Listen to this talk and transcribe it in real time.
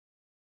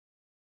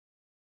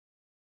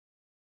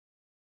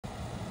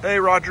Hey,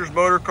 Rogers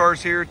Motor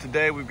Cars here.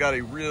 Today we've got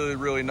a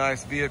really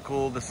nice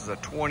vehicle. This is a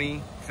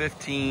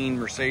 2015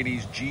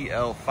 Mercedes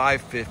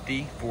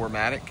GL550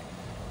 4MATIC.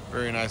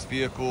 Very nice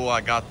vehicle.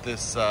 I got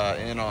this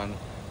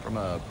from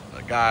a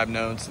guy I've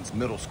known since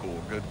middle school.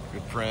 Good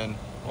friend,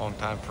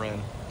 longtime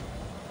friend.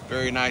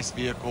 Very nice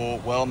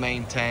vehicle, well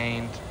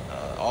maintained,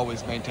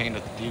 always maintained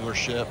at the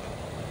dealership.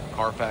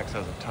 Carfax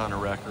has a ton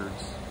of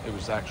records. It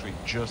was actually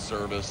just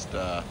serviced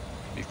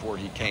before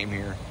he came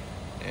here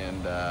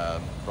and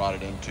brought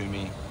it in to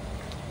me.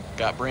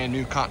 Got brand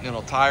new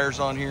Continental tires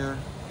on here.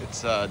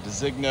 It's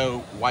Designo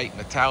white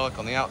metallic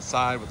on the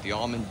outside with the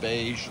almond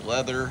beige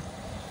leather.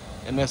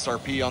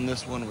 MSRP on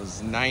this one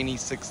was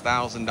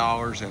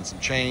 $96,000 and some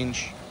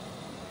change.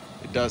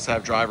 It does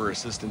have driver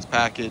assistance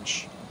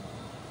package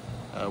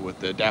with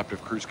the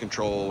adaptive cruise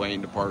control,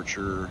 lane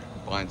departure,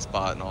 blind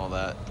spot and all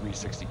that,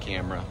 360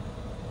 camera.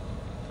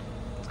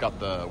 It's got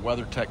the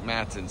WeatherTech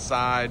mats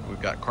inside.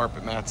 We've got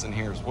carpet mats in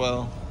here as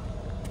well.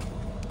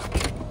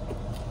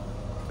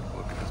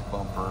 Look at this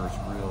bumper, it's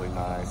really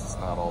nice. It's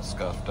not all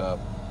scuffed up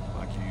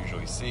like you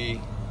usually see.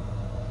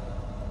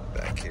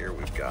 Back here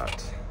we've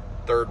got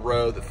third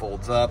row that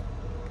folds up,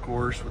 of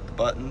course, with the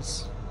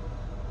buttons.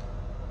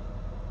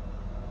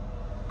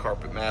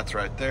 Carpet mats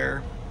right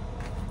there.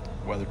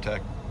 WeatherTech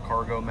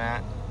cargo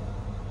mat.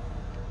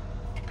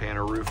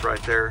 Panel roof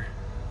right there.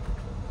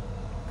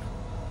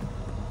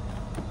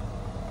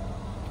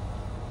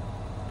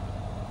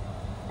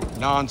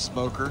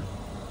 Non-smoker.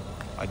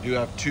 I do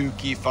have 2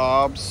 key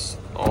fobs,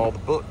 all the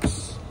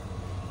books,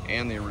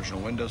 and the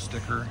original window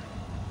sticker.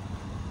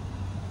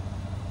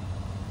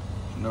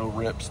 No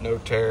rips, no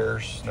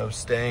tears, no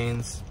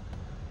stains.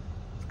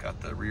 It's got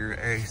the rear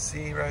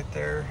AC right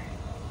there.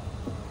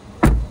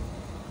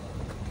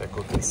 Take a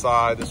look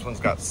inside. This one's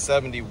got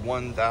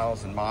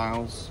 71,000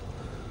 miles,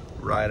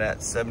 right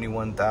at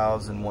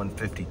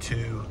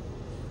 71,152.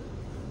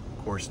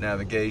 Of course,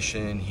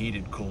 navigation,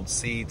 heated, cooled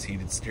seats,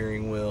 heated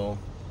steering wheel,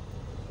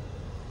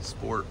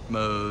 sport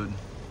mode.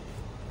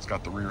 It's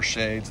got the rear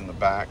shades in the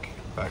back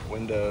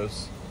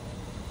windows.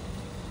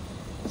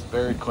 It's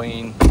very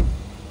clean.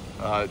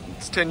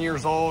 It's 10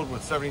 years old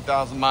with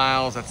 70,000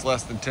 miles. That's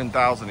less than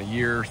 10,000 a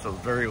year, so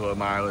very low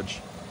mileage.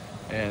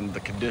 And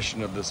the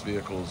condition of this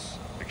vehicle is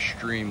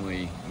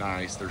extremely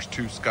nice. There's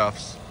 2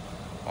 scuffs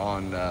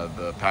on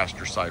the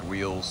passenger side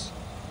wheels,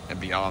 and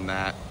beyond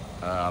that,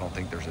 I don't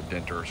think there's a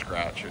dent or a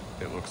scratch.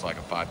 It looks like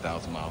a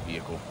 5,000 mile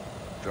vehicle.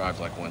 Drives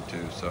like one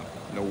too, so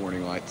no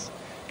warning lights.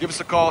 Give us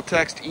a call,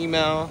 text,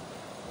 email.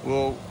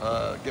 We'll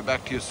get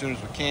back to you as soon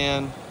as we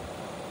can. You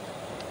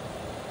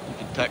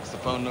can text the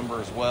phone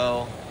number as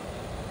well.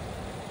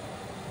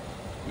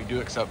 We do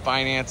accept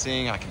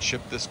financing. I can ship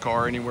this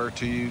car anywhere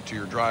to you, to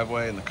your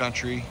driveway in the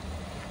country.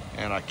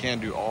 And I can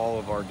do all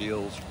of our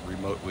deals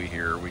remotely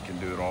here. We can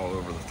do it all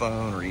over the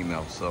phone or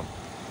email. So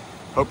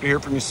hope to hear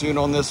from you soon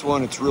on this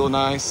one. It's real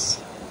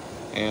nice.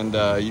 And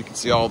you can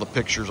see all the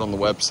pictures on the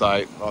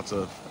website. Lots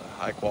of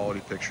high quality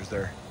pictures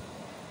there.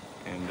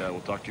 And we'll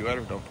talk to you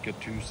later. Don't forget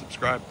to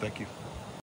subscribe. Thank you.